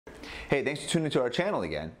Hey, thanks for tuning into our channel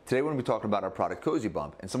again. Today we're going to be talking about our product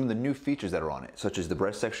CozyBump and some of the new features that are on it, such as the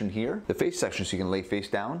breast section here, the face section so you can lay face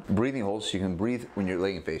down, breathing holes so you can breathe when you're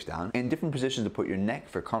laying face down, and different positions to put your neck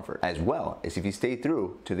for comfort, as well as if you stay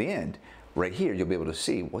through to the end, right here you'll be able to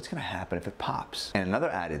see what's going to happen if it pops. And another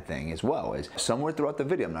added thing as well is somewhere throughout the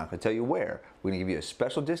video, I'm not going to tell you where, we're going to give you a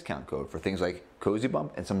special discount code for things like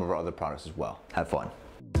CozyBump and some of our other products as well. Have fun.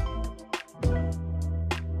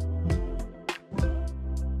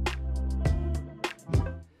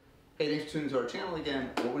 Hey, thanks for tuning to our channel again.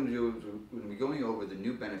 What we're going to do is we're going to be going over the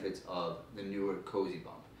new benefits of the newer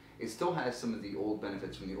CozyBump. It still has some of the old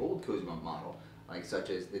benefits from the old CozyBump model, like such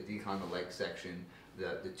as the decon the leg section,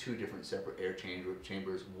 the two different separate air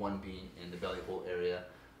chambers, one being in the belly hole area,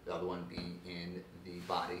 the other one being in the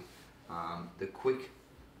body. The quick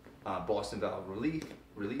Boston valve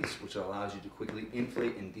release, which allows you to quickly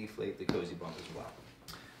inflate and deflate the CozyBump as well.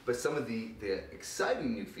 But some of the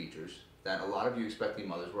exciting new features that a lot of you expecting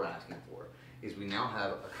mothers were asking for is we now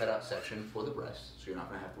have a cutout section for the breast, so you're not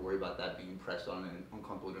going to have to worry about that being pressed on and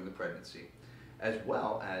uncomfortable during the pregnancy, as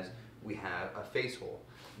well as we have a face hole.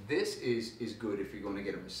 This is good if you're going to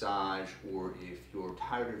get a massage or if you're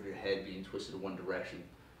tired of your head being twisted in one direction.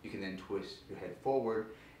 You can then twist your head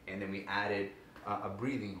forward, and then we added a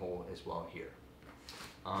breathing hole as well here.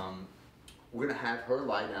 We're going to have her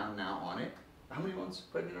lie down now on it. How many months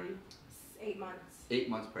pregnant are you? 8 months. 8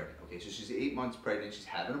 months pregnant. Okay, so she's 8 months pregnant. She's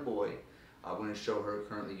having a boy. I'm going to show her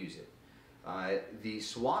currently use it. The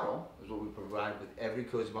swaddle is what we provide with every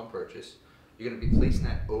CozyBump purchase. You're going to be placing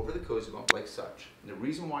that over the CozyBump like such. And the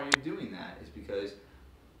reason why you're doing that is because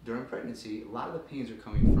during pregnancy, a lot of the pains are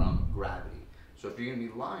coming from gravity. So if you're going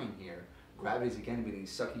to be lying here, gravity is again being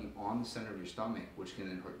sucking on the center of your stomach, which can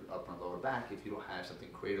then hurt your upper and lower back if you don't have something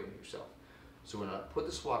cradling yourself. So we're going to put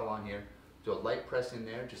the swaddle on here. Do a light press in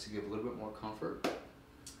there just to give a little bit more comfort,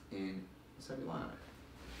 and let's have you lie on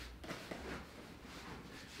it.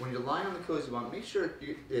 When you're lying on the CozyBump, make sure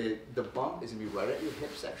the bump is going to be right at your hip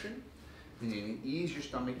section. Then you can ease your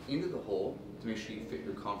stomach into the hole to make sure you fit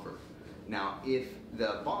your comfort. Now, if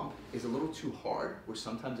the bump is a little too hard, which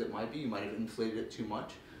sometimes it might be, you might have inflated it too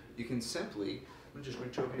much, you can simply, let me just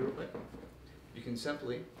reach over here real quick. You can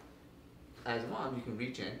simply, as a mom, you can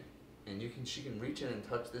reach in, and she can reach in and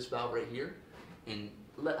touch this valve right here and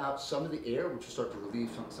let out some of the air, which will start to relieve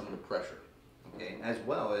some of the pressure. Okay, as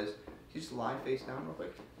well as you just lie face down real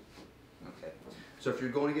quick. Okay, so if you're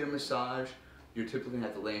going to get a massage, you're typically going to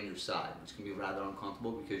have to lay on your side, which can be rather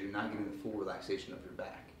uncomfortable because you're not getting the full relaxation of your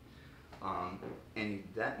back. And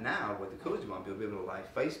that now with the CozyBump, you'll be able to lie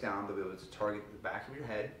face down. You'll be able to target the back of your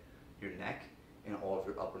head, your neck, and all of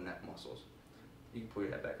your upper neck muscles. You can pull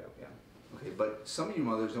your head back up, yeah. Okay, but some of you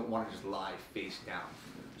mothers don't want to just lie face down.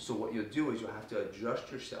 So what you'll do is you'll have to adjust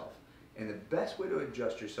yourself. And the best way to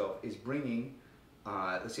adjust yourself is bringing,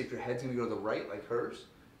 let's say if your head's going to go to the right like hers,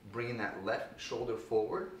 bringing that left shoulder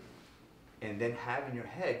forward, and then having your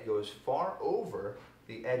head go as far over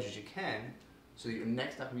the edge as you can, so that your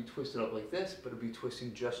neck's not going to be twisted up like this, but it'll be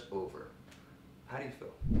twisting just over. How do you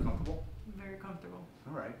feel? Comfortable? Very comfortable.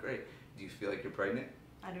 All right, great. Do you feel like you're pregnant?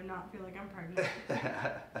 I do not feel like I'm pregnant.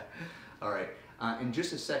 All right, in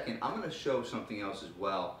just a second, I'm going to show something else as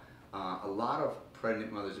well. A lot of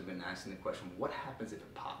pregnant mothers have been asking the question, what happens if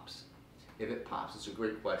it pops? If it pops, it's a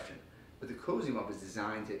great question. But the CozyBump is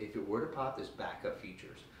designed to, if it were to pop, there's backup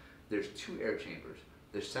features. There's two air chambers.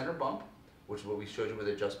 There's center bump, which is what we showed you where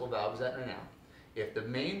the adjustable valve is at right now. If the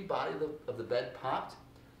main body of the bed popped,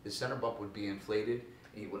 the center bump would be inflated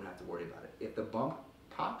and you wouldn't have to worry about it. If the bump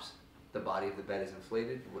pops, the body of the bed is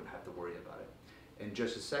inflated, you wouldn't have to worry about it. In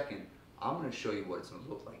just a second, I'm going to show you what it's going to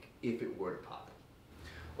look like if it were to pop.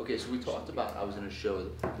 Okay, so we talked about, I was going to show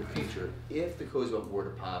the feature, if the CozyBump were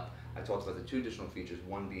to pop, I talked about the two additional features,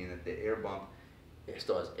 one being that the air bump, it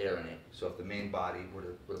still has air in it. So if the main body were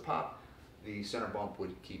to pop, the center bump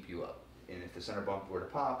would keep you up. And if the center bump were to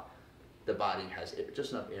pop, the body has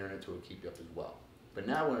just enough air in it to keep you up as well. But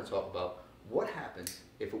now we're going to talk about what happens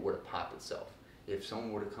if it were to pop itself. If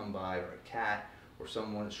someone were to come by, or a cat, or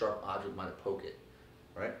someone, a sharp object might have poked it,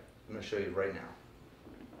 right? I'm going to show you right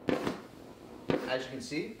now. As you can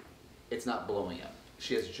see, it's not blowing up.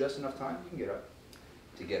 She has just enough time, you can get up.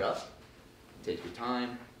 To get up, take your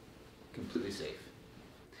time, completely safe.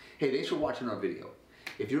 Hey, thanks for watching our video.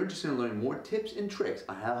 If you're interested in learning more tips and tricks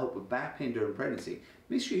on how to help with back pain during pregnancy,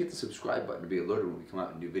 make sure you hit the subscribe button to be alerted when we come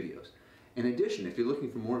out with new videos. In addition, if you're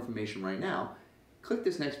looking for more information right now, click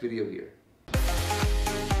this next video here.